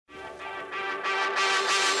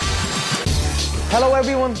Hello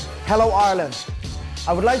everyone, hello Ireland.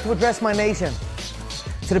 I would like to address my nation.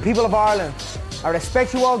 To the people of Ireland, I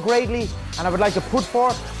respect you all greatly and I would like to put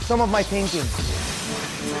forth some of my thinking.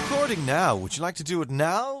 It's recording now. Would you like to do it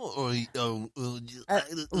now? Or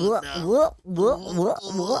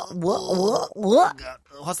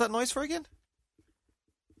what's that noise for again?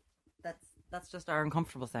 That's just our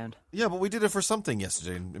uncomfortable sound. Yeah, but we did it for something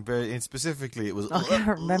yesterday, and specifically it was... I can't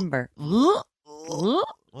remember.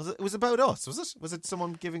 Was it about us? Was it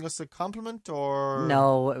someone giving us a compliment or...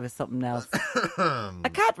 No, it was something else. I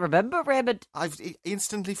can't remember, Raymond. I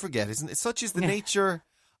instantly forget, isn't it? Such is the nature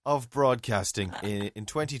of broadcasting in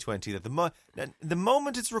 2020 that the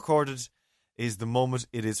moment it's recorded is the moment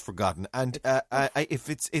it is forgotten. And if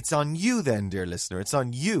it's on you then, dear listener, it's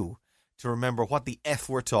on you to remember what the F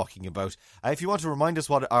we're talking about. If you want to remind us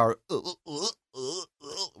what our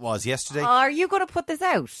was yesterday. Are you going to put this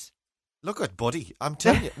out? Look at buddy, I'm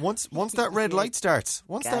telling you, once that red light starts,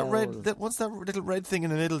 once that little red thing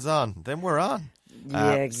in the middle's on, then we're on.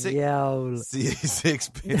 Yeah, 6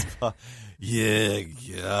 bits pod. Yeah,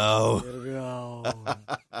 go.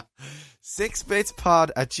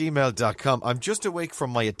 6bitspod@gmail.com. I'm just awake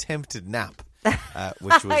from my attempted nap,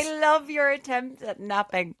 which was. I love your attempt at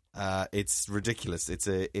napping. It's ridiculous. It's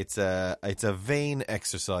a vain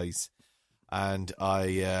exercise. And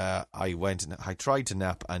I went and I tried to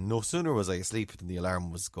nap, and no sooner was I asleep than the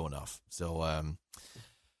alarm was going off. So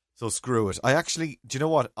screw it. I actually, do you know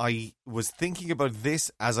what? I was thinking about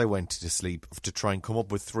this as I went to sleep to try and come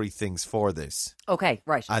up with 3 things for this. Okay,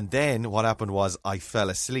 right. And then what happened was I fell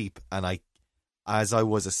asleep, and as I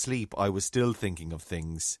was asleep, I was still thinking of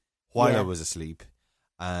things while I was asleep,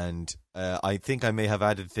 and I think I may have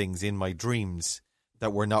added things in my dreams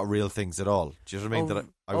that were not real things at all. Do you know what I mean?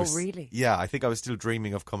 I was, really? Yeah, I think I was still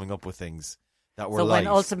dreaming of coming up with things that were so lies.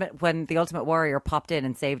 when the Ultimate Warrior popped in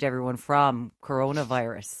and saved everyone from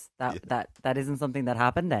coronavirus, that isn't something that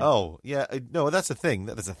happened then? Oh, yeah. No, that's a thing.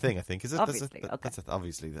 That is a thing, I think. Is it? Obviously, that's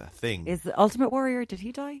obviously the thing. Is the Ultimate Warrior, did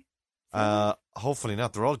he die? Hopefully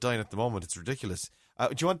not. They're all dying at the moment. It's ridiculous.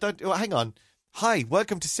 Do you want that? Oh, hang on. Hi,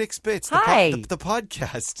 welcome to 6 Bits, the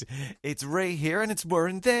podcast. It's Ray here and it's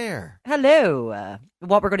Warren there. Hello.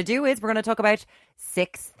 What we're going to do is we're going to talk about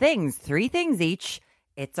 6 things, 3 things each.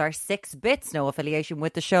 It's our 6 Bits, no affiliation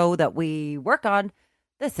with the show that we work on,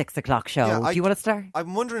 the 6 o'clock show. Yeah, do you want to start?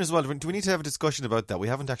 I'm wondering as well, do we need to have a discussion about that? We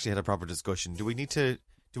haven't actually had a proper discussion. Do we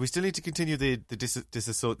still need to continue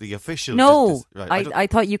the official? No, right, I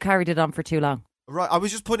thought you carried it on for too long. Right, I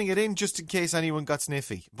was just putting it in just in case anyone got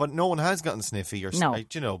sniffy, but no one has gotten sniffy or no.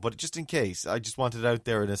 But just in case, I just wanted it out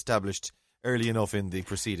there and established early enough in the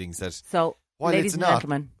proceedings that ladies and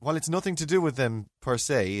gentlemen, while it's nothing to do with them per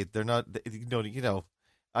se, they're not.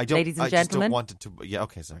 I don't. Ladies and I gentlemen, just don't want it to. Yeah,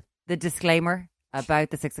 okay, sorry. The disclaimer about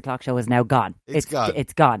the 6 o'clock show is now gone. It's gone.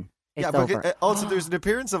 It's gone. It's over. But also there's an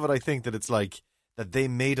appearance of it. I think that it's like that they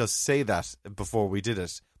made us say that before we did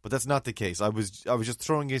it. But that's not the case. I was just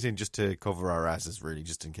throwing it in just to cover our asses, really,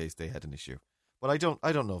 just in case they had an issue. But I don't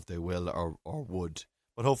know if they will or would.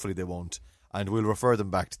 But hopefully they won't. And we'll refer them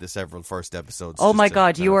back to the several first episodes. Oh my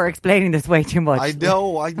God, you are explaining this way too much. I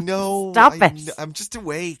know. Stop it. I'm just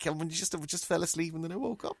awake. I just fell asleep and then I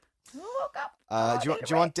woke up. Do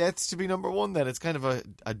you want deaths to be number 1 then? It's kind of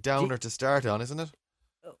a downer to start on, isn't it?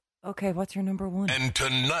 Okay, what's your number 1? And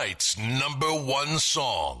tonight's number 1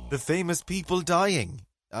 song. The famous people dying.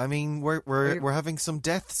 I mean, we're having some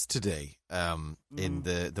deaths today in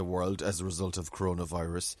the world as a result of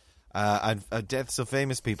coronavirus, and deaths of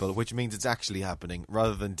famous people, which means it's actually happening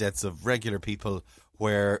rather than deaths of regular people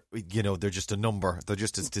where they're just a number, they're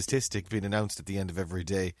just a statistic being announced at the end of every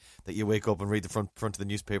day that you wake up and read the front of the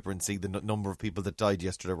newspaper and see the number of people that died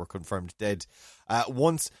yesterday were confirmed dead.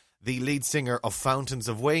 Once the lead singer of Fountains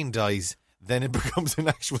of Wayne dies, then it becomes an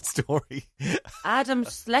actual story. Adam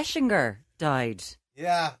Schlesinger died.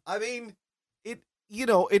 Yeah, I mean, it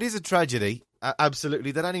is a tragedy,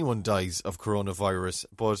 absolutely, that anyone dies of coronavirus.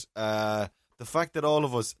 But the fact that all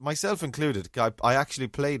of us, myself included, I actually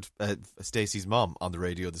played Stacey's mom on the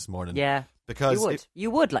radio this morning. Yeah, because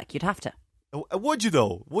you'd have to. Would you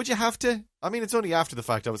though? Would you have to? I mean, it's only after the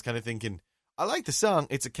fact I was kind of thinking, I like the song.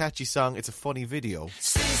 It's a catchy song. It's a funny video.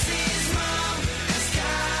 Stacey's mom has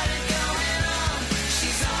got it going on.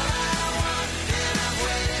 She's all I want, and I've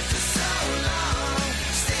waited for so long.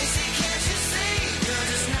 Stacey, can't you see? You're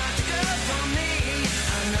just not good for me.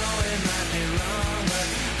 I know it might be wrong, but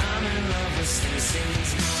I'm in love with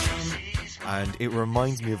Stacey's mom. And it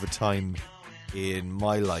reminds me of a time in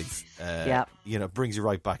my life. It brings you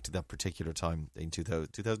right back to that particular time in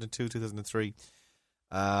 2002, 2003.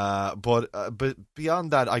 But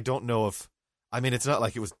beyond that, I don't know if. I mean, it's not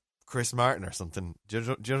like it was Chris Martin or something. Do you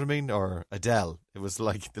know what I mean? Or Adele. It was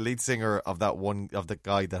like the lead singer of the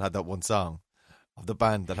guy that had that one song, of the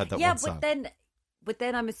band that had that one song. But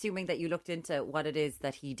then I'm assuming that you looked into what it is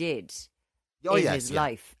that he did Oh, in yes, his yeah.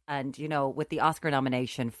 life. And, you know, with the Oscar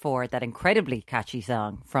nomination for that incredibly catchy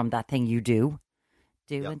song from That Thing You Do.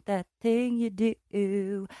 Doing that thing you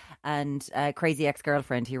do. And Crazy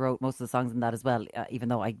Ex-Girlfriend, he wrote most of the songs in that as well, even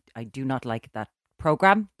though I do not like that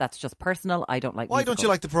program. That's just personal. I don't like Why musicals. don't you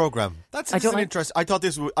like the program? That's interesting. I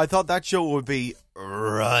thought that show would be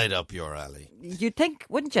right up your alley. You'd think,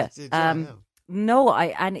 wouldn't you? Yeah. No,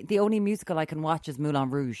 and the only musical I can watch is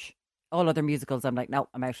Moulin Rouge. All other musicals, I'm like, no,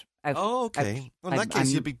 I'm out. Oh, okay. Out. Well, in that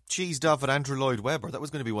case, you'd be cheesed off at Andrew Lloyd Webber. That was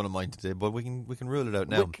going to be one of mine today, but we can rule it out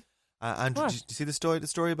now. Andrew, What? did you see the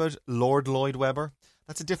story about Lord Lloyd Webber?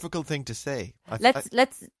 That's a difficult thing to say.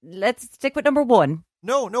 Let's stick with number one.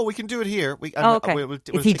 No, we can do it here. Okay. We'll Is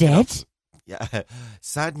he take it dead? off. Yeah.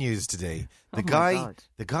 Sad news today. Oh my God.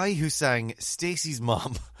 The guy who sang Stacey's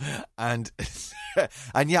Mom, and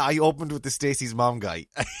yeah, I opened with the Stacey's Mom guy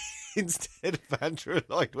instead of Andrew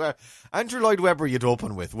Lloyd Webber. Andrew Lloyd Webber you'd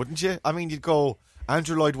open with, wouldn't you? I mean, you'd go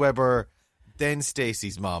Andrew Lloyd Webber, then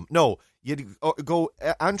Stacey's Mom. No, you'd go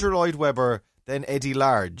Andrew Lloyd Webber, then Eddie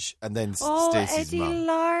Large, and then Stacey's Eddie Mom.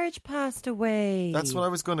 Large passed away. That's what I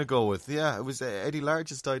was going to go with. Yeah, it was Eddie Large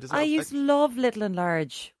has died as well. I used to love Little and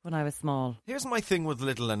Large when I was small. Here's my thing with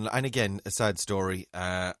Little and again, a sad story.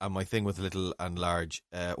 And my thing with Little and Large,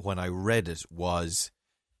 when I read it, was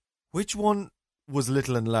which one was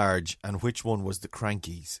Little and Large and which one was the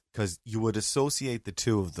Crankies? Because you would associate the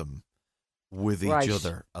two of them with each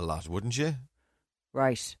other a lot, wouldn't you?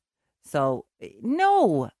 Right. So,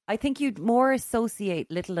 no, I think you'd more associate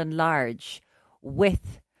Little and Large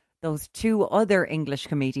with those two other English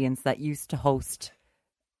comedians that used to host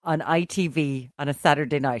on ITV on a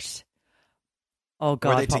Saturday night. Oh, God.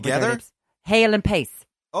 Were they what their together? names? Hale and Pace.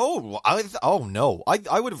 Oh, no.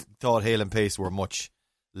 I would have thought Hale and Pace were much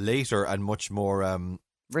later and much more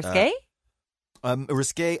Risque?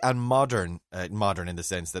 risque and modern in the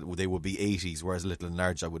sense that they would be 80s, whereas Little and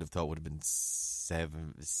Large I would have thought would have been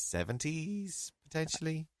 70s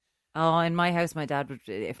potentially. Oh, in my house, my dad would,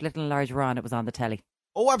 if Little and Large were on, it was on the telly.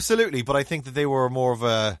 Oh, absolutely, but I think that they were more of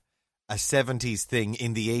a 70s thing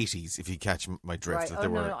in the 80s, if you catch my drift. Right. That Oh, they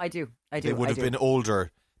were, no, I do. They would have been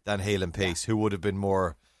older than Hale and Pace, who would have been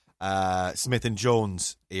more Smith and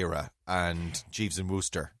Jones era and Jeeves and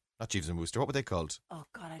Wooster. Not Jeeves and Wooster. What were they called? Oh,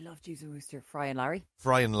 God, I love Jeeves and Wooster. Fry and Larry.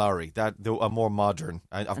 Fry and Laurie. That a more modern,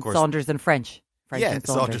 and of And course Saunders and French. French yeah, and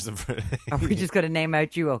Saunders. and Are we just going to name out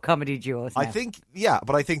comedy duos now? I think,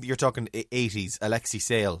 but I think that you're talking 80s, Alexi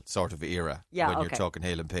Sale sort of era when you're talking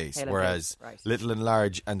Hale and Pace. Hale and whereas Pace, right. Little and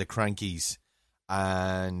Large and the Crankies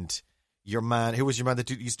and your man, who was your man that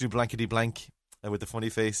used to do Blankety Blank with the funny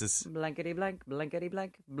faces? Blankety blank, blankety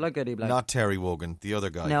blank, blankety blank. Not Terry Wogan, the other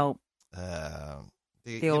guy. No,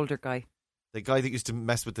 The older guy. The guy that used to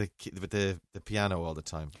mess with the piano all the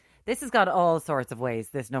time. This has got all sorts of ways,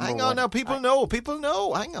 this number Hang one. on now, people know.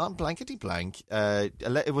 Hang on, blankety blank.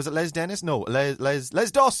 Was it Les Dennis? No, Les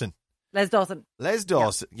Dawson. Les Dawson. Les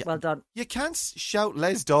Dawson. Yeah, well done. You can't shout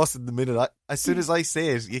Les Dawson the minute as soon as I say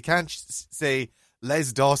it. You can't say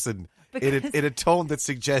Les Dawson in a tone that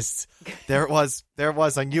suggests there it was.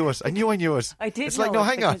 I knew it. I knew it. I did It's know like, no, it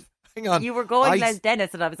hang on. You were going Les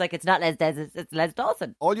Dennis, and I was like, it's not Les Dennis, it's Les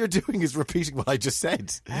Dawson. All you're doing is repeating what I just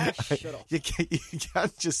said. Shut up. You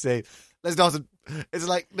can't just say Les Dawson. It's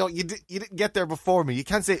like, no, you didn't get there before me. You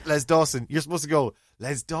can't say Les Dawson. You're supposed to go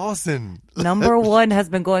Les Dawson. Number one has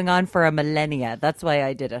been going on for a millennia. That's why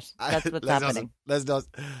I did it. That's what's happening. Les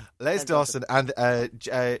Dawson and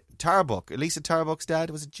Tarbuck. Lisa Tarbuck's dad,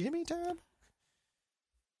 was it Jimmy Tarbuck?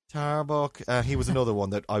 Tarbuck. He was another one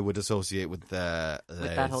that I would associate with that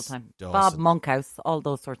whole time. Dawson. Bob Monkhouse, all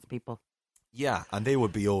those sorts of people. Yeah, and they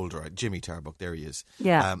would be older. Jimmy Tarbuck, there he is.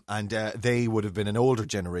 Yeah. And they would have been an older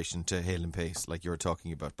generation to Hale and Pace, like you were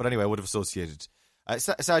talking about. But anyway, I would have associated.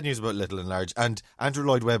 Sad news about Little and Large. And Andrew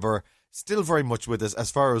Lloyd Webber, still very much with us,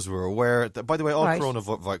 as far as we're aware. By the way, all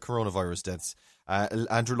coronavirus deaths.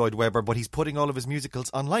 Andrew Lloyd Webber, but he's putting all of his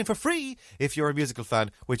musicals online for free if you're a musical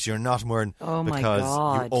fan, which you're not, Muireann, Oh my because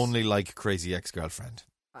God. you only like Crazy Ex-Girlfriend.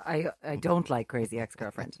 I don't like Crazy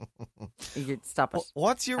Ex-Girlfriend. You'd stop it.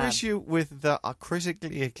 What's your issue with the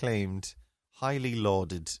critically acclaimed, highly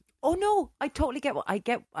lauded? Oh no, I totally get what I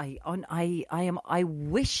get. I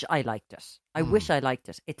wish I liked it. I wish I liked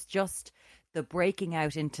it. It's just the breaking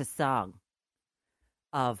out into song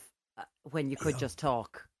of when you could just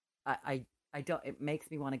talk. I don't. It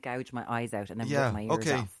makes me want to gouge my eyes out and then rip my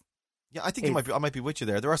ears off. Yeah, I think I might be with you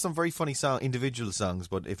there. There are some very funny individual songs,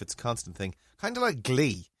 but if it's a constant thing, kind of like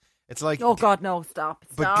Glee. It's like, Oh God, no! Stop!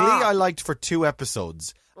 but Stop. Glee I liked for 2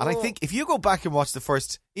 episodes, and I Oh. think if you go back and watch the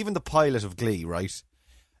first, even the pilot of Glee, right,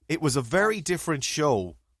 it was a very different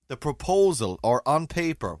show. The proposal, or on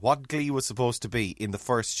paper, what Glee was supposed to be in the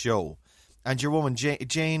first show, and your woman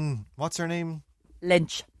Jane, what's her name?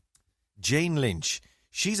 Lynch. Jane Lynch.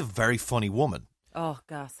 She's a very funny woman. Oh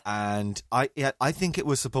gosh. And I think it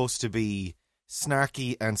was supposed to be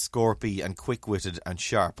snarky and scorpy and quick-witted and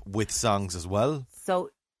sharp with songs as well. So,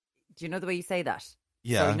 do you know the way you say that?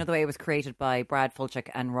 Yeah. So you know the way it was created by Brad Fulchuk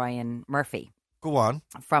and Ryan Murphy Go on.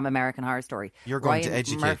 from American Horror Story. You're going to Ryan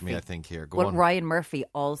educate Murphy- me, I think, here. Go Well, on. Ryan Murphy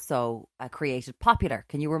also created Popular.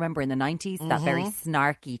 Can you remember in the 90s that very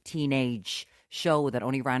snarky teenage show that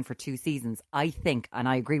only ran for 2 seasons? I think, and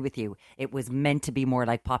I agree with you, it was meant to be more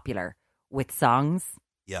like Popular with songs,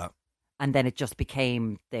 Yeah. and then it just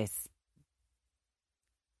became this.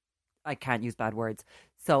 I can't use bad words.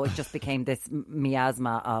 So it just became this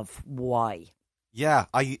miasma of why. Yeah,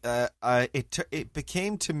 it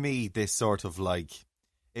became to me this sort of like,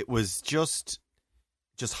 it was just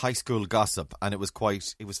high school gossip, and it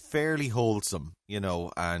was fairly wholesome,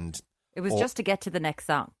 and It was Oh. just to get to the next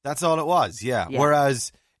song. that's all it was, yeah. Yeah.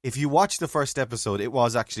 Whereas if you watch the first episode, it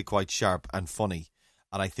was actually quite sharp and funny,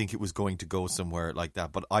 and I think it was going to go somewhere like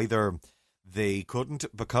that. But either they couldn't,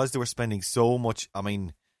 because they were spending so much. I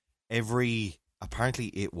mean, apparently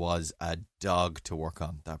it was a dog to work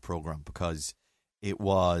on, that program, because it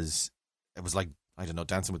was like, I don't know,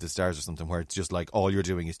 Dancing with the Stars or something, where it's just like all you're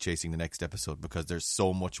doing is chasing the next episode, because there's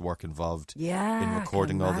so much work involved Yeah. in I can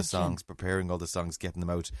recording all the imagine. songs, preparing all the songs, getting them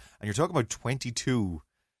out. And you're talking about 22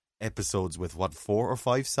 episodes with, 4 or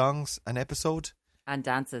 5 songs an episode? And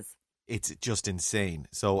dances. It's just insane.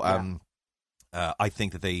 So I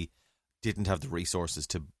think that they didn't have the resources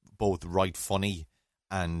to both write funny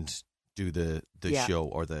and do the Yeah. show,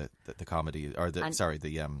 or the comedy, or the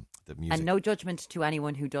music. And no judgment to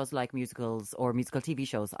anyone who does like musicals or musical TV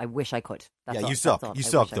shows. I wish I could. That's yeah, all, you that's suck. all. You I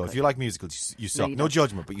suck, wish I though. could. If you like musicals, you suck. you No don't.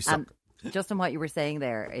 judgment, but you suck. Just on what you were saying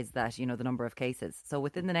there is that, the number of cases. So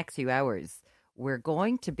within the next few hours, we're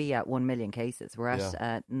going to be at 1 million cases. We're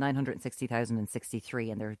at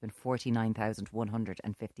 960,063, and there have been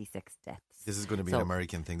 49,156 deaths. This is going to be an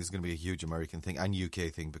American thing. This is going to be a huge American thing and UK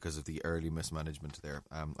thing because of the early mismanagement there.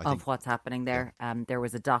 I Of think what's happening there. There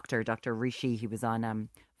was a doctor, Dr. Rishi, he was on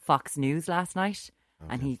Fox News last night,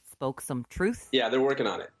 and he spoke some truth. Yeah, they're working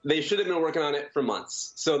on it. They should have been working on it for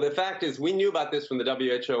months. So the fact is, we knew about this from the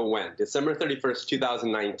WHO when? December 31st,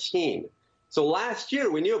 2019. So last year,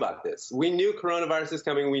 we knew about this. We knew coronavirus is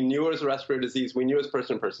coming. We knew it was a respiratory disease. We knew it was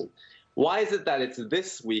person to person. Why is it that it's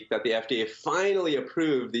this week that the FDA finally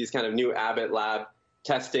approved these kind of new Abbott lab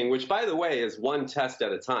testing, which, by the way, is one test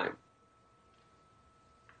at a time?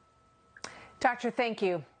 Doctor, thank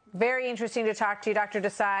you. Very interesting to talk to you, Dr.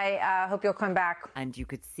 Desai. Hope you'll come back. And you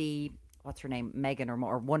could see, what's her name, Megan,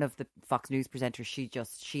 or one of the Fox News presenters,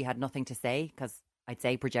 she had nothing to say, because I'd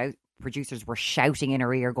say producers were shouting in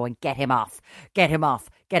her ear going, get him off, get him off,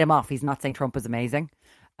 get him off. He's not saying Trump is amazing.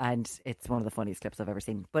 And it's one of the funniest clips I've ever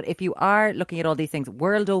seen. But if you are looking at all these things,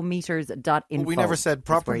 worldometers.info. Well, we never said is where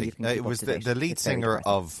properly. you can keep It up was to the date. lead It's very singer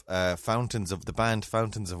depressing. of Fountains of the band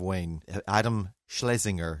Fountains of Wayne, Adam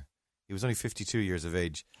Schlesinger. He was only 52 years of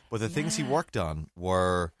age. But the things he worked on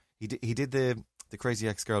were, he did the Crazy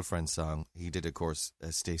Ex-Girlfriend song. He did, of course,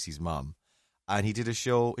 Stacey's mom. And he did a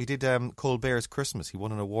show, he did Colbert's Christmas. He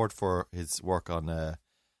won an award for his work on a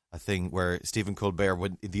thing where Stephen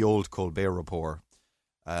Colbert, the old Colbert Report,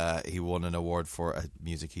 he won an award for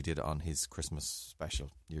music he did on his Christmas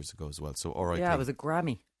special years ago as well. So, all right. Yeah, it was a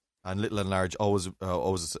Grammy. And Little and Large, always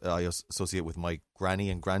I associate with my granny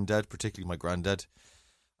and granddad, particularly my granddad.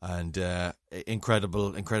 And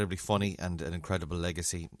incredibly funny, and an incredible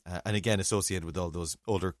legacy. And again, associated with all those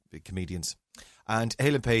older comedians. And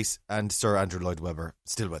Halen Pace and Sir Andrew Lloyd Webber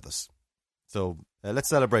still with us. So let's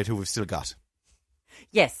celebrate who we've still got.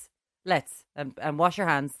 Yes, let's. And wash your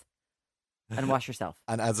hands and wash yourself.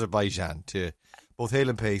 And Azerbaijan to both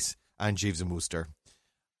Halen Pace and Jeeves and Wooster.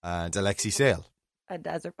 And Alexei Sale. And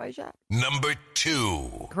Azerbaijan. Number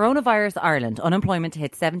 2. Coronavirus Ireland. Unemployment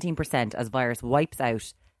hit 17% as virus wipes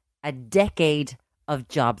out a decade of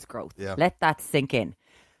jobs growth. Yeah. Let that sink in.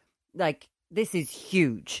 Like, this is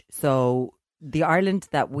huge. So the Ireland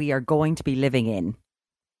that we are going to be living in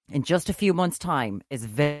just a few months' time is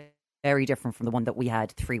very, very different from the one that we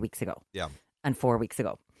had 3 weeks ago. Yeah. And 4 weeks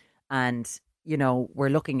ago. And, we're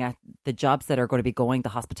looking at the jobs that are going to be going. The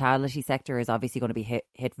hospitality sector is obviously going to be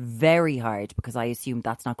hit very hard, because I assume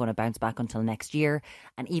that's not going to bounce back until next year.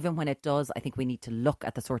 And even when it does, I think we need to look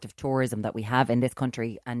at the sort of tourism that we have in this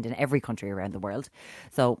country and in every country around the world.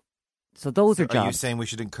 So So those are Are you jobs. saying we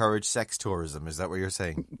should encourage sex tourism? Is that what you're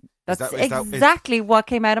saying? That's is that- exactly what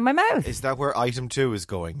came out of my mouth. Is that where item 2 is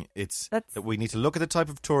going? It's That's- that we need to look at the type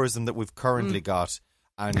of tourism that we've currently got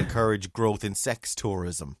and encourage growth in sex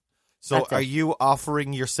tourism. So That's it. are you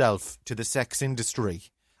offering yourself to the sex industry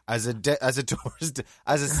as a tourist,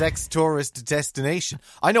 as a sex tourist destination?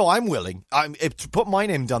 I know I'm willing. Put my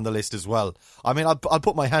name down the list as well. I mean, I'll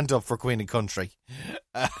put my hand up for Queen and Country.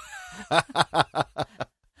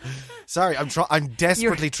 Sorry, I'm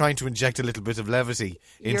desperately trying to inject a little bit of levity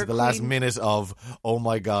into Your the last Queen- minute of, oh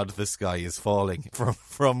my God, the sky is falling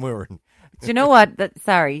from Wirren. Do you know what?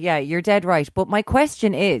 Sorry, yeah, you're dead right. But my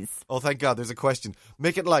question is, Oh, thank God, there's a question.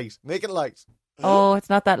 Make it light. Make it light. oh, it's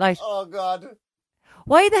not that light. Oh, God.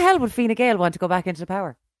 Why the hell would Fine Gael want to go back into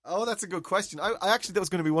power? Oh, that's a good question. I actually, that was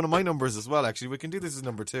going to be one of my numbers as well, actually. We can do this as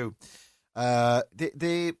number 2. Yeah,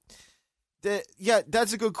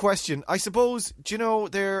 that's a good question. I suppose, do you know,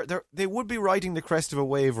 they would be riding the crest of a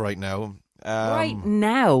wave right now. Right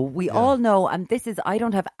now, we all know, and this is, I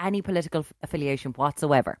don't have any political affiliation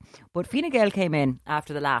whatsoever, but Fine Gael came in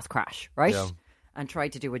after the last crash, right? Yeah. And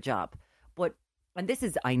tried to do a job. And this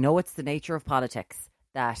is, I know it's the nature of politics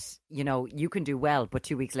that, you know, you can do well, but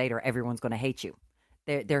 2 weeks later, everyone's going to hate you.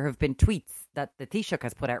 There have been tweets that the Taoiseach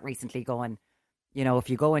has put out recently going, you know, if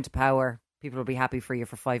you go into power, people will be happy for you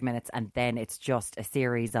for 5 minutes, and then it's just a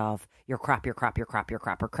series of you're crap.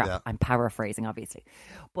 Yeah. I'm paraphrasing, obviously.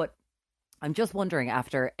 But I'm just wondering,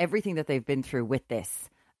 after everything that they've been through with this,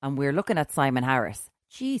 and we're looking at Simon Harris,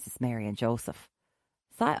 Jesus, Mary and Joseph.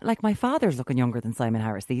 Like, my father's looking younger than Simon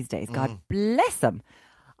Harris these days. God bless him. Did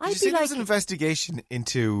I'd you see be there like, was an investigation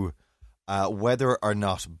into whether or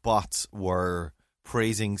not bots were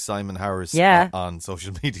praising Simon Harris Yeah. on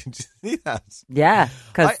social media? Did you see that? yeah,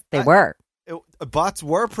 because they were. Bots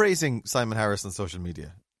were praising Simon Harris on social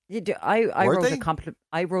media. I Were wrote they?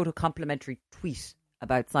 I wrote a complimentary tweet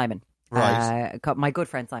about Simon. Right. My good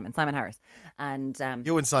friend Simon Harris. And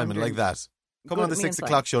You and Simon, like that. Come Good, on the me and 6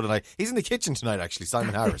 o'clock show tonight. He's in the kitchen tonight, actually,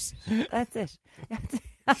 Simon Harris. That's it.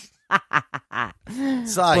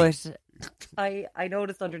 Si. But I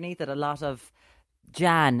noticed underneath it a lot of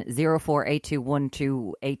Jan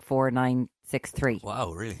 048212844963.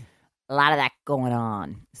 Wow, really? A lot of that going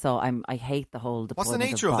on. So I hate the whole What's the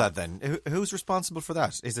deployment nature of bots. that then? Who's responsible for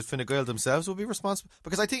that? Is it Fine Gael themselves will be responsible?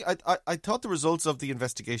 Because I think I thought the results of the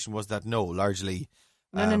investigation was that no, largely.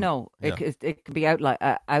 No. yeah. It could be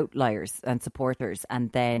outliers and supporters,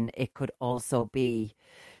 and then it could also be.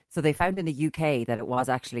 So they found in the UK that it was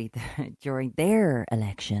actually during their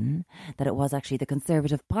election that it was actually the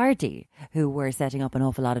Conservative Party who were setting up an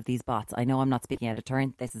awful lot of these bots. I know I'm not speaking out of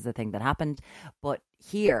turn. This is a thing that happened, but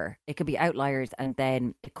here it could be outliers, and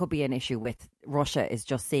then it could be an issue with Russia is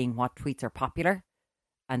just seeing what tweets are popular,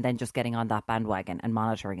 and then just getting on that bandwagon and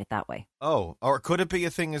monitoring it that way. Oh, or could it be a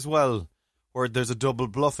thing as well where there's a double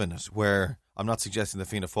bluff in it? Where I'm not suggesting that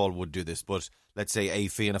Fianna Fáil would do this, but let's say a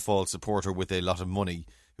Fianna Fáil supporter with a lot of money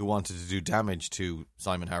who wanted to do damage to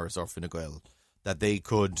Simon Harris or Fine Gael, that they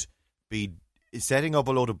could be setting up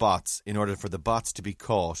a load of bots in order for the bots to be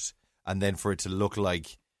caught, and then for it to look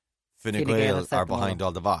like Fine Fine Gael Gael have set are them behind up.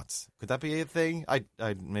 all the bots. Could that be a thing? I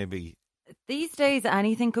maybe. These days,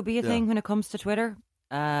 anything could be a Yeah. thing when it comes to Twitter.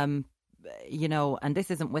 You know, and this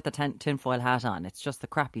isn't with a tinfoil hat on. It's just the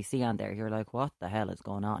crap you see on there. You're like, what the hell is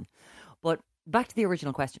going on? But back to the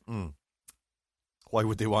original question. Why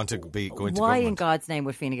would they want to be going to Why in government? God's name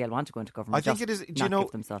would Fine Gael want to go into government? I think Just it is. Do not you know?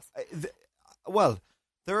 give themselves. Well,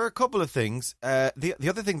 there are a couple of things. The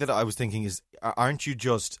other thing that I was thinking is, aren't you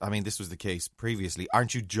just? I mean, this was the case previously.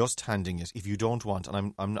 Aren't you just handing it if you don't want?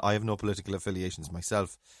 And I have no political affiliations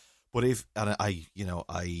myself, but if and I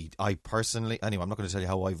personally anyway, I'm not going to tell you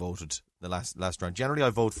how I voted the last round. Generally,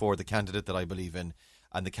 I vote for the candidate that I believe in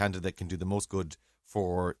and the candidate that can do the most good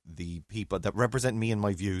for the people that represent me and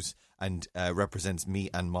my views and represents me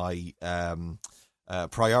and my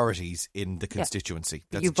priorities in the constituency.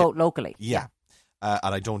 You vote locally. Yeah.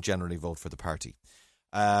 And I don't generally vote for the party.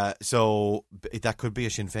 So that could be a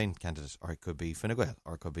Sinn Féin candidate, or it could be Fine Gael,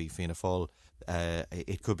 or it could be Fianna Fáil.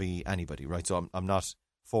 It could be anybody, right? So I'm not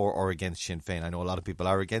for or against Sinn Féin. I know a lot of people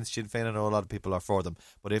are against Sinn Féin. I know a lot of people are for them.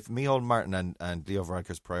 But if Micheál Martin and Leo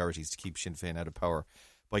Varadkar's priority is to keep Sinn Féin out of power,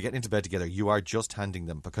 by getting into bed together, you are just handing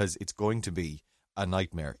them, because it's going to be a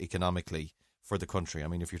nightmare economically for the country. I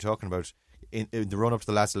mean, if you're talking about in the run up to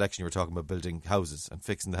the last election, you were talking about building houses and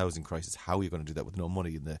fixing the housing crisis. How are you going to do that with no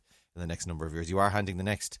money in the next number of years? You are handing the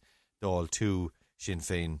next doll to Sinn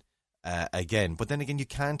Féin again. But then again, you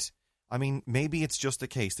can't. I mean, maybe it's just the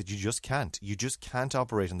case that you just can't. You just can't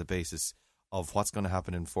operate on the basis of what's going to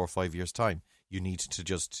happen in 4 or 5 years' time. You need to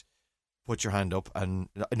just put your hand up, and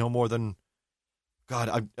no more than,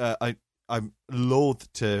 God, I'm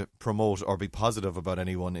loath to promote or be positive about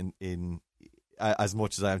anyone in as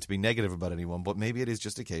much as I am to be negative about anyone, but maybe it is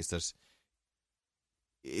just a case that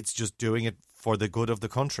it's just doing it for the good of the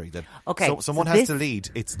country. That someone has to lead.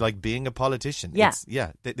 It's like being a politician. Yeah.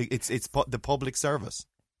 It's the public service.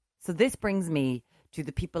 So this brings me to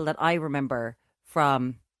the people that I remember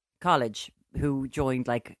from college who joined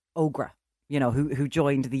like OGRA, you know, who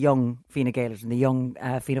joined the young Fianna Gaelers and the young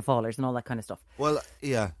Fianna Fáilers and all that kind of stuff. Well,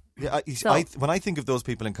 yeah. When I think of those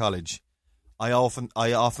people in college, I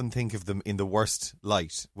often think of them in the worst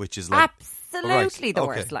light, which is like absolutely the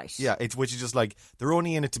worst light. Yeah, which is just like they're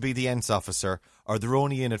only in it to be the ENTS officer, or they're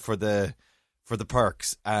only in it for the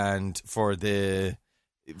perks and for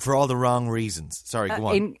all the wrong reasons. Sorry, go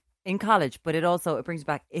on. In college, but it brings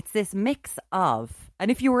back. It's this mix of,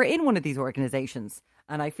 and if you were in one of these organisations,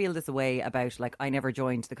 and I feel this way about, like, I never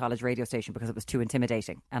joined the college radio station because it was too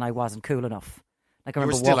intimidating and I wasn't cool enough. Like, I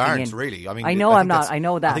remember you still walking aren't, in. really. I mean, I know I'm not. I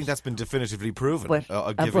know that. I think that's been definitively proven, But,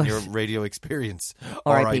 given your radio experience.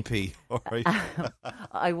 R.I.P. R.I.P.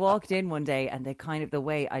 I walked in one day, and they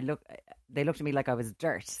looked at me like I was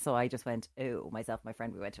dirt. So I just went, oh, myself, my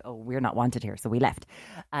friend, we went, oh, we're not wanted here. So we left.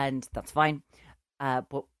 And that's fine.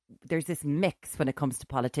 But there's this mix when it comes to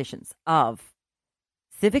politicians of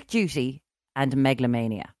civic duty and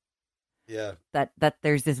megalomania. Yeah. That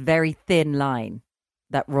there's this very thin line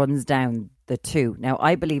that runs down the two. Now,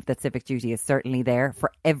 I believe that civic duty is certainly there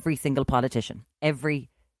for every single politician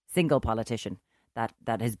that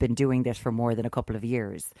has been doing this for more than a couple of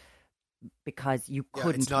years, because you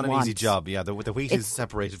couldn't. It's not an easy job. Yeah, the wheat is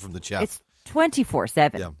separated from the chaff. It's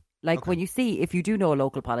 24/7. Yeah. Like, when you see, if you do know a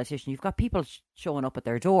local politician, you've got people showing up at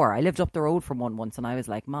their door. I lived up the road from one once, and I was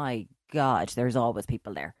like, my God, there's always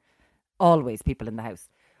people there. Always people in the house.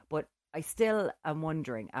 But I still am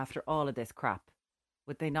wondering, after all of this crap,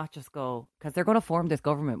 would they not just go, because they're going to form this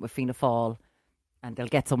government with Fianna Fáil, and they'll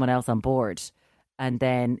get someone else on board, and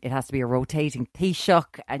then it has to be a rotating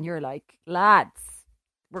Taoiseach, and you're like, lads,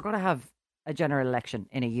 we're going to have a general election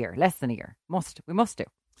in a year, less than a year. We must do.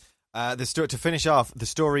 To finish off, the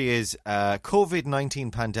story is COVID-19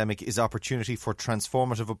 pandemic is opportunity for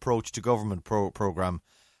transformative approach to government programme,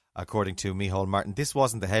 according to Micheál Martin. This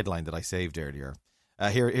wasn't the headline that I saved earlier.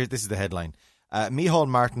 Here, this is the headline. Micheál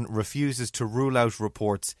Martin refuses to rule out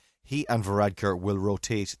reports he and Varadkar will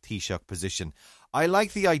rotate Taoiseach position. I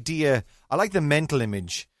like the idea. I like the mental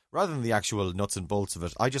image rather than the actual nuts and bolts of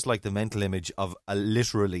it. I just like the mental image of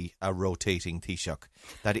literally a rotating Taoiseach.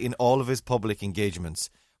 That in all of his public engagements,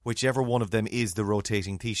 whichever one of them is the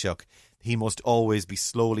rotating Taoiseach, he must always be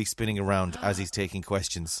slowly spinning around as he's taking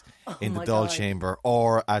questions in the Dáil chamber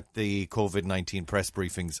or at the COVID-19 press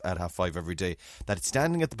briefings at 5:30 every day. That it's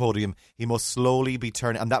standing at the podium, he must slowly be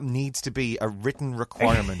turning, and that needs to be a written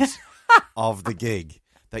requirement of the gig.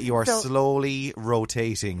 That you are slowly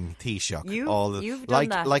rotating Taoiseach. You've done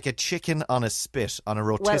that. Like a chicken on a spit on a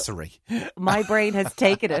rotisserie. Well, my brain has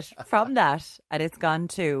taken it from that, and it's gone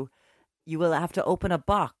to, you will have to open a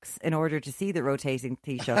box in order to see the rotating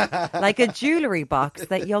Taoiseach, like a jewellery box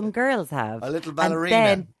that young girls have. A little ballerina.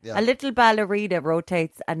 And then a little ballerina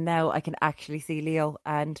rotates, and now I can actually see Leo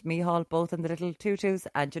and Micheál both in the little tutus.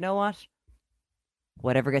 And you know what?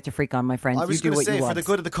 Whatever gets your freak on, my friends. I was going to say, for the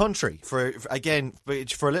good of the country, for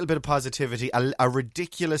a little bit of positivity, a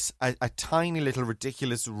ridiculous, a tiny little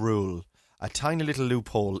ridiculous rule, a tiny little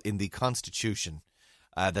loophole in the Constitution.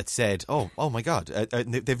 That said, oh my God,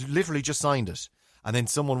 they've literally just signed it, and then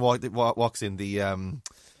someone walks in, the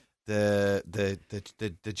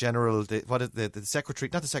general, the secretary,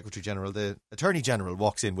 not the secretary general, the attorney general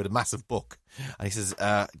walks in with a massive book, and he says,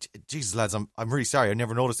 "Jesus, lads, I'm really sorry, I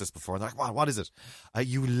never noticed this before." And they're like, "What is it?"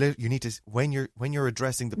 You need to, when you're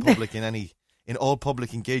addressing the public in all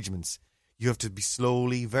public engagements, you have to be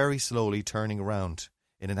very slowly turning around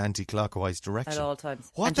in an anti-clockwise direction at all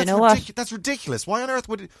times. What? And That's you know that's ridiculous. Why on earth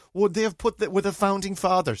would they have put that, with the founding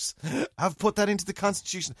fathers have put that into the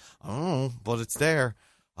Constitution? Oh, but it's there.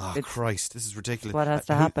 Christ, this is ridiculous. What has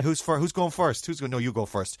to happen? Who's going first? Who's going? No, you go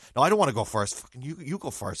first. No, I don't want to go first. Fucking you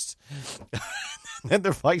go first. Then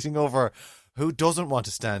they're fighting over who doesn't want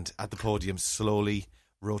to stand at the podium, slowly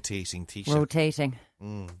rotating Taoiseach. Rotating.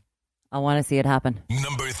 I want to see it happen.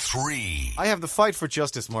 Number 3. I have the fight for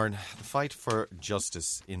justice, Maureen. The fight for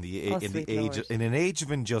justice in an age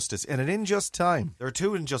of injustice, in an unjust time. There are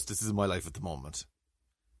 2 injustices in my life at the moment.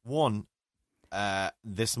 One,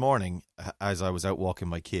 this morning, as I was out walking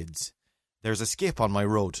my kids, there's a skip on my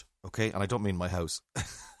road. Okay, and I don't mean my house.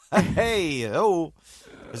 There's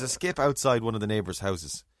a skip outside one of the neighbours'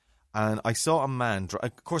 houses, and I saw a man.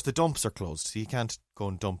 Of course, the dumps are closed, so you can't go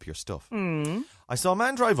and dump your stuff. Mm. I saw a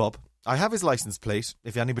man drive up. I have his license plate.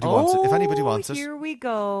 If anybody wants it, if anybody wants it, here we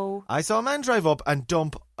go. I saw a man drive up and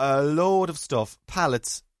dump a load of stuff,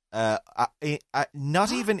 pallets.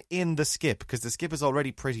 Not even in the skip, because the skip is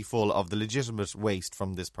already pretty full of the legitimate waste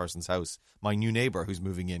from this person's house. My new neighbour who's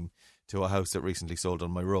moving in to a house that recently sold on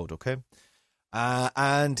my road. Okay.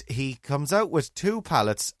 And he comes out with 2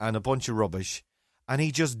 pallets and a bunch of rubbish, and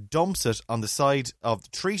he just dumps it on the side of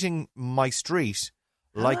treating my street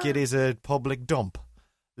like it is a public dump.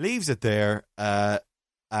 Leaves it there,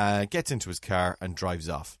 gets into his car and drives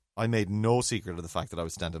off. I made no secret of the fact that I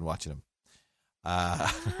was standing watching him.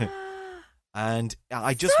 And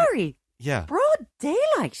I just... Sorry. Yeah. Broad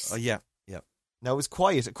daylight. Yeah. Now, it was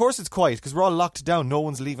quiet. Of course it's quiet, because we're all locked down. No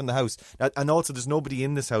one's leaving the house. And also, there's nobody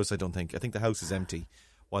in this house, I don't think. I think the house is empty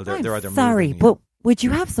while they're either sorry, moving. but would you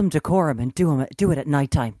have some decorum and do it at night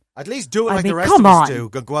time? At least do it I like mean, the rest come of us on. do.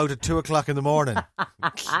 Go out at 2 o'clock in the morning.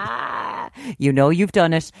 You know you've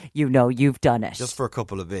done it. You know you've done it. Just for a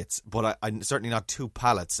couple of bits. But I certainly not 2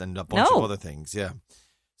 pallets and a bunch of other things, yeah.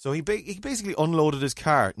 So he basically unloaded his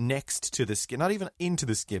car next to the skip, not even into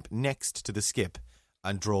the skip, next to the skip,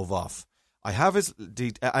 and drove off. I have his...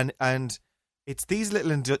 And it's these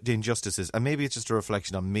little injustices, and maybe it's just a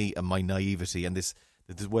reflection on me and my naivety and this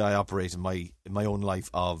the way I operate in my own life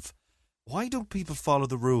of... Why don't people follow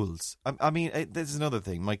the rules? I mean, this is another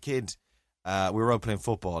thing. My kid, we were out playing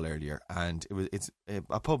football earlier, and it's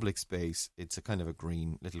a public space. It's a kind of a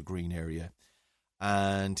little green area,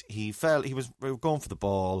 and we were going for the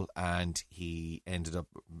ball, and he ended up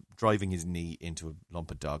driving his knee into a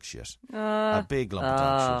lump of dog shit, a big lump of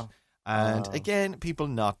dog shit. And again, people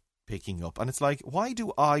not picking up, and it's like, why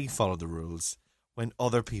do I follow the rules when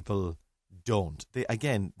other people don't? The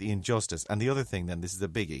injustice. And the other thing, then, this is a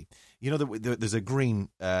biggie. You know, there's a green,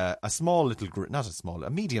 a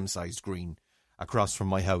medium-sized green across from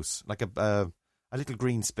my house, like a little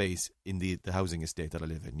green space in the housing estate that I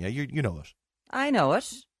live in. Yeah, you know it. I know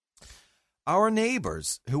it. Our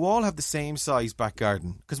neighbours, who all have the same size back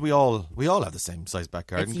garden, because we all have the same size back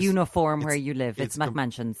garden. It's uniform where you live. It's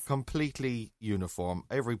McMansions. Completely uniform.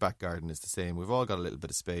 Every back garden is the same. We've all got a little bit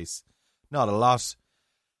of space. Not a lot.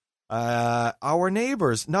 Our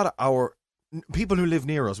neighbours, not our people who live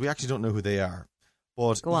near us, we actually don't know who they are.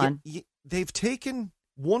 But go on. They've taken,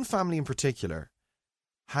 one family in particular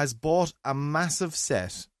has bought a massive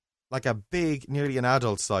set, like a big, nearly an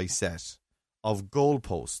adult size set of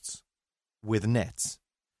goalposts with nets.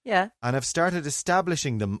 Yeah. And have started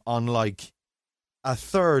establishing them on like a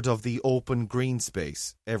third of the open green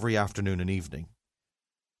space every afternoon and evening.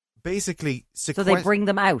 Basically, so they bring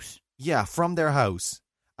them out. Yeah, from their house.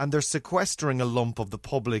 And they're sequestering a lump of the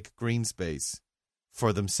public green space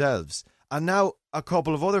for themselves. And now a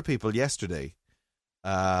couple of other people yesterday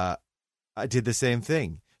did the same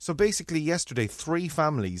thing. So basically yesterday, 3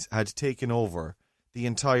 families had taken over the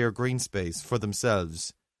entire green space for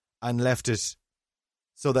themselves and left it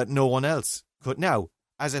so that no one else could. Now,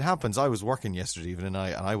 as it happens, I was working yesterday evening and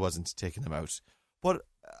I wasn't taking them out. But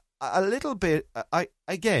a little bit,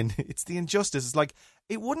 again, it's the injustice. It's like,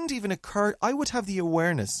 it wouldn't even occur. I would have the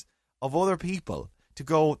awareness of other people to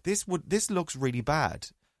go, this looks really bad,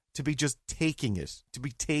 to be just taking it, to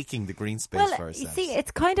be taking the green space for ourselves. You see,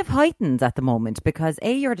 it's kind of heightened at the moment because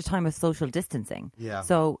you're at a time of social distancing. Yeah.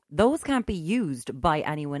 So those can't be used by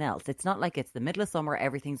anyone else. It's not like it's the middle of summer,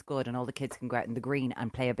 everything's good and all the kids can go out in the green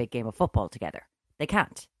and play a big game of football together. They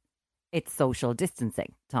can't. It's social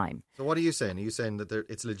distancing time. So what are you saying? Are you saying that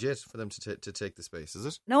it's legit for them to take the space, is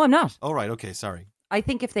it? No, I'm not. Oh, right, okay, sorry. I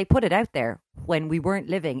think if they put it out there when we weren't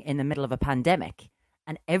living in the middle of a pandemic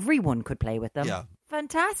and everyone could play with them,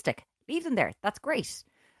 fantastic. Leave them there. That's great.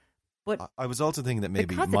 But I was also thinking that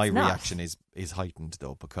maybe my reaction is heightened,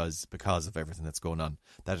 though, because of everything that's going on.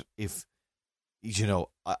 That if, you know,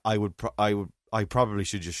 I probably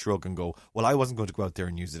should just shrug and go, well, I wasn't going to go out there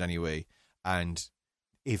and use it anyway. And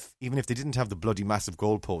even if they didn't have the bloody massive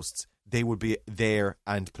goalposts, they would be there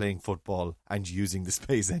and playing football and using the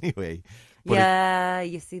space anyway. But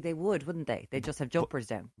you see, they would, wouldn't they? They'd just have jumpers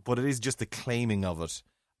down. But it is just the claiming of it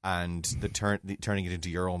and the turning it into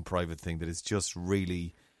your own private thing that is just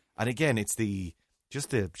really... And again, it's the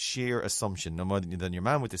sheer assumption, no more than your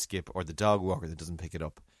man with the skip or the dog walker that doesn't pick it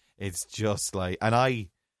up. It's just like... And I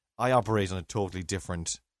operate on a totally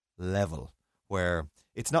different level where...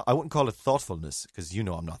 It's not. I wouldn't call it thoughtfulness because you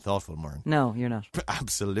know I'm not thoughtful, Mern. No, you're not.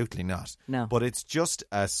 Absolutely not. No. But it's just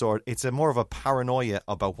it's more of a paranoia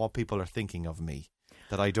about what people are thinking of me.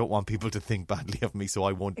 That I don't want people to think badly of me, so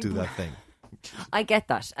I won't do that thing. I get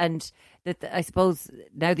that, and I suppose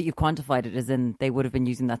now that you've quantified it, as in they would have been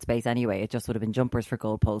using that space anyway. It just would have been jumpers for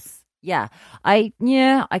goalposts. Yeah, I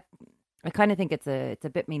kind of think it's a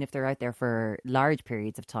bit mean if they're out there for large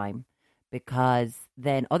periods of time, because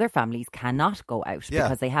then other families cannot go out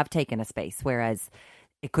because they have taken a space, whereas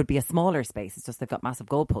it could be a smaller space. It's just they've got massive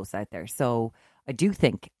goalposts out there. So I do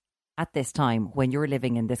think at this time, when you're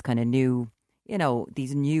living in this kind of new,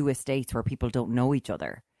 these new estates where people don't know each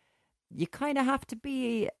other, you kind of have to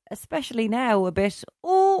be, especially now, a bit,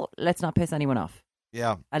 let's not piss anyone off.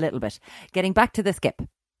 Yeah. A little bit. Getting back to the skip.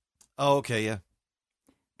 Oh, okay, yeah.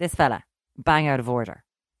 This fella, bang out of order.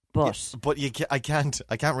 But I can't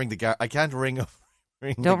ring the guard. I can't ring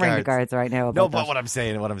don't ring the guards right now. No, but what I'm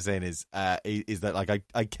saying is that like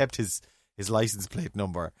I kept his license plate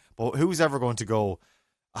number. But who's ever going to go?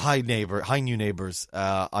 Hi new neighbors.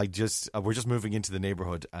 We're just moving into the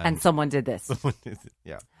neighborhood, and someone did this.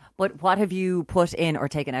 Yeah. But what have you put in or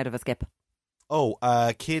taken out of a skip? Oh,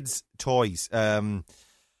 kids' toys.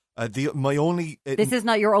 This is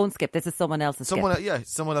not your own skip. This is someone else's skip.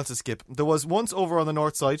 Someone else's skip. There was once over on the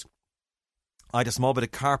north side, I had a small bit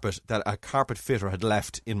of carpet that a carpet fitter had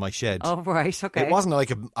left in my shed. Oh, right, okay. It wasn't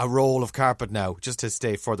like a roll of carpet now, just to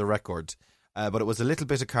stay for the record. But it was a little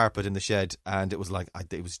bit of carpet in the shed, and it was like,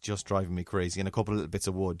 it was just driving me crazy, and a couple of little bits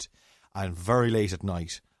of wood. And very late at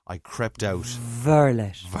night, I crept out. Very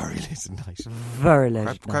late at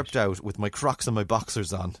night. Crept out with my Crocs and my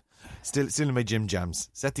boxers on. Still in my gym jams.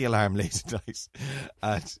 Set the alarm late at night.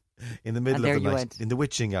 And in the middle of the night, in the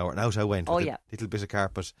witching hour, and out I went with a little bit of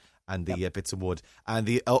carpet and the bits of wood. And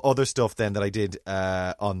the other stuff then that I did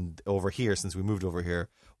on over here, since we moved over here,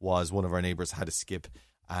 was one of our neighbours had a skip.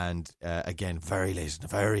 And again, very late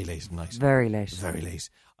at night. Very late.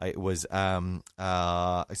 It was a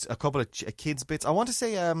couple of kids' bits. I want to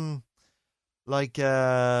say like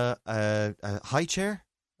a high chair.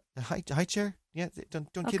 A high chair? Yeah,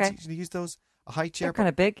 don't kids usually use those? A high chair. They're kind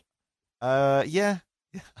of big. Yeah.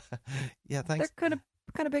 Yeah, thanks. They're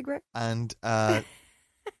kind of big, right? And I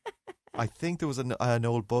think there was an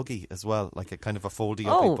old buggy as well, like a kind of a foldy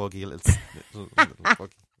up buggy, a little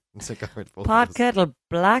buggy. Pot kettle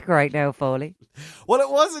black right now, Foley. Well, it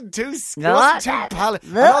wasn't too pallet.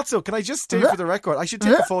 And also, can I just state for the record, I should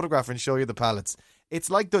take a photograph and show you the pallets. It's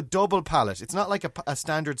like the double pallet. It's not like a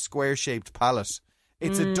standard square-shaped pallet.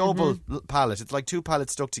 It's a double pallet. It's like two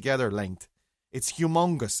pallets stuck together length. It's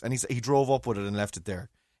humongous, and he drove up with it and left it there.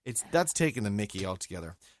 That's taking the mickey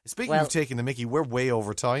altogether. Speaking of taking the mickey, we're way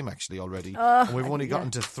over time actually already. And we've only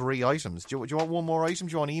gotten to 3 items. Do you want one more item?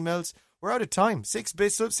 Do you want emails? We're out of time. 6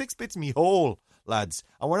 bits me whole, lads.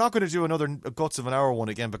 And we're not going to do another guts of an hour one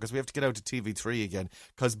again because we have to get out to TV3 again.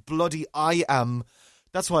 Because bloody I am.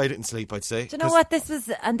 That's why I didn't sleep, I'd say. Do you know what this was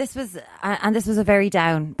a very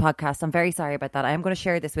down podcast. I'm very sorry about that. I am going to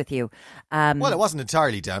share this with you. Well, it wasn't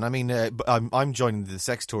entirely down. I mean, I'm joining the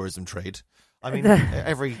sex tourism trade. I mean,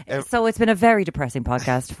 every so it's been a very depressing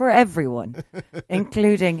podcast for everyone,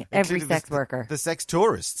 including every sex worker. The sex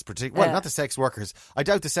tourists, particularly. Well, not the sex workers. I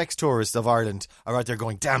doubt the sex tourists of Ireland are out there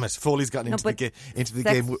going, damn it, Foley's gotten into the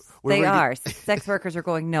game. They are. Sex workers are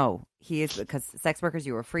going, no. He is, because sex workers,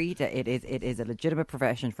 you are free to, it is a legitimate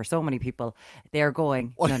profession for so many people. They are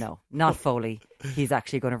going, no, not Foley. He's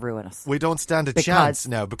actually going to ruin us. We don't stand a chance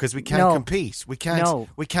now because we can't compete. We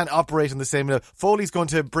can't operate on the same level. Foley's going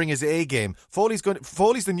to bring his A game. Foley's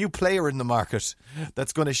the new player in the market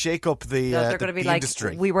that's going to shake up the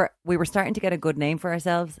industry. We were starting to get a good name for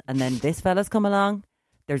ourselves, and then this fella's come along.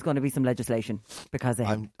 There's going to be some legislation because of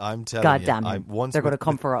him. I'm telling God you, damn him. They're going to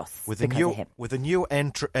come for us with a new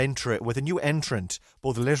entrant,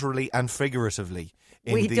 both literally and figuratively.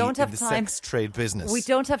 In the sex trade business. We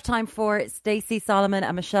don't have time for Stacey Solomon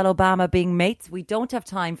and Michelle Obama being mates. We don't have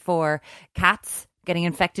time for cats getting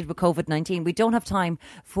infected with COVID-19. We don't have time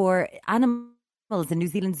for animals in New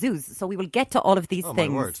Zealand zoos. So we will get to all of these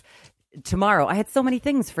things tomorrow. I had so many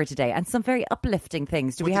things for today and some very uplifting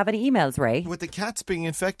things. Do we have any emails, Ray? With the cats being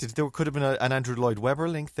infected, there could have been an Andrew Lloyd Webber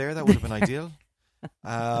link there. That would have been ideal.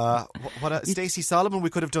 Stacey Solomon, we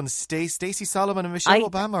could have done Stacey Solomon and Michelle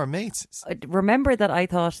Obama are mates. Remember that I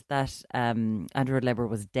thought that Andrew Lloyd Webber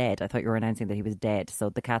was dead. I thought you were announcing that he was dead, so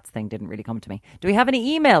the cats thing didn't really come to me. Do we have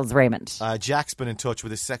any emails, Raymond? Jack's been in touch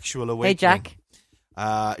with his sexual awakening.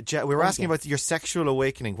 Hey, Jack. We were asking about your sexual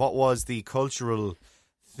awakening. What was the cultural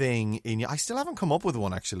thing in you? I still haven't come up with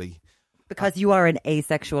one, actually. Because you are an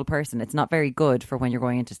asexual person. It's not very good for when you're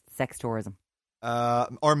going into sex tourism.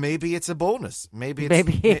 Or maybe it's a bonus. Maybe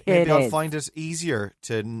I'll find it easier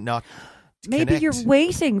to not Maybe connect. You're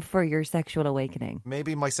waiting for your sexual awakening.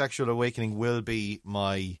 Maybe my sexual awakening will be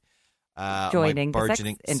my Joining my the sex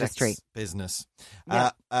burgeoning industry. sex business.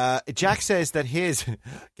 Yeah. Jack says that his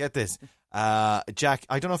get this. Jack,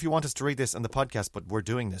 I don't know if you want us to read this on the podcast, but we're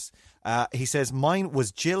doing this. He says mine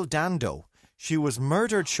was Jill Dando. She was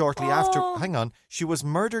murdered shortly after. Hang on, she was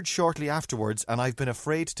murdered shortly afterwards, and I've been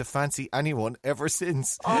afraid to fancy anyone ever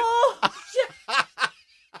since. Oh,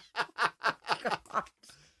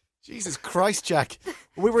 Jesus Christ, Jack!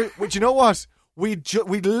 Do you know what? We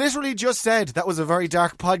literally just said that was a very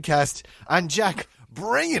dark podcast, and Jack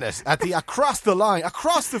bringing it at the across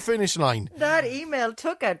the finish line. that email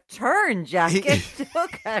took a turn, Jack. It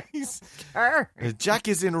took a turn. Jack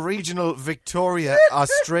is in regional Victoria,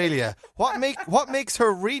 Australia. What makes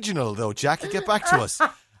her regional though, Jack? Get back to us.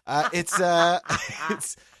 It's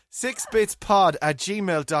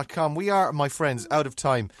 6bitspod@gmail.com. We are, my friends, out of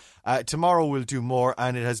time. Tomorrow we'll do more,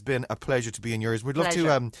 and it has been a pleasure to be in yours. We'd love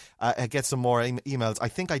to get some more emails. I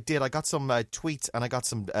think I did. I got some tweets, and I got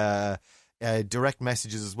some direct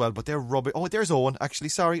messages as well, but they're rubbish. Oh, there's Owen, actually.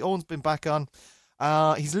 Sorry, Owen's been back on.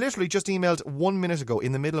 He's literally just emailed 1 minute ago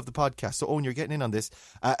in the middle of the podcast. So, Owen, you're getting in on this.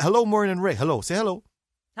 Hello, Maureen and Ray. Hello. Say hello.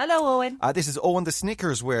 Hello, Owen. This is Owen the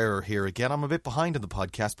Snickers wearer here again. I'm a bit behind on the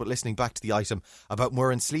podcast, but listening back to the item about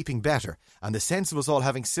Muireann sleeping better and the sense of us all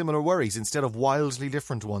having similar worries instead of wildly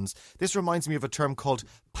different ones, this reminds me of a term called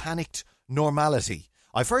panicked normality.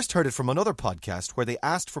 I first heard it from another podcast where they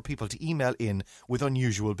asked for people to email in with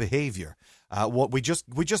unusual behaviour. We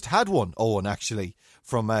just had one, Owen, actually,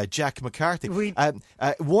 from Jack McCarthy. One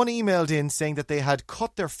emailed in saying that they had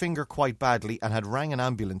cut their finger quite badly and had rang an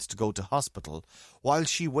ambulance to go to hospital. While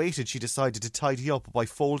she waited, she decided to tidy up by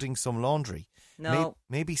folding some laundry. No.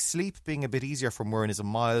 Maybe sleep being a bit easier for Muireann is a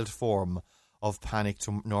mild form of panicked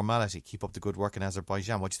normality. Keep up the good work in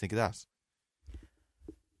Azerbaijan. What do you think of that?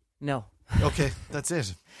 No. Okay, that's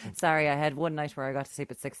it. Sorry, I had one night where I got to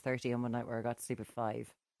sleep at 6:30 and one night where I got to sleep at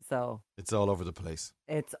 5. So it's all over the place.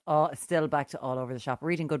 It's still back to all over the shop. We're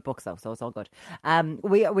reading good books though, so it's all good.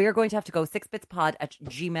 We are going to have to go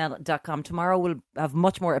 6bitspod@gmail.com. Tomorrow we'll have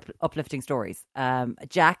much more uplifting stories.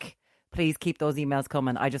 Jack, please keep those emails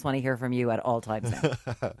coming. I just want to hear from you at all times now.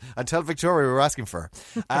 And tell Victoria we're asking for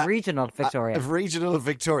her. Regional Victoria. Regional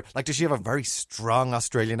Victoria. Like, does she have a very strong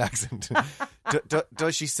Australian accent?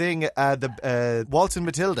 Does she sing the Waltz and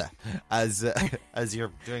Matilda as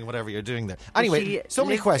you're doing whatever you're doing there? Anyway, so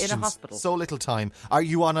many questions, so little time. Are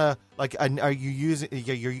you on are you using?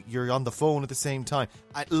 You're on the phone at the same time.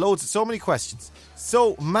 So many questions,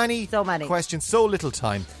 so many questions, so little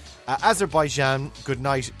time. Azerbaijan, good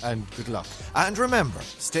night and good luck. And remember,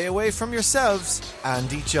 stay away from yourselves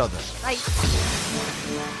and each other. Bye.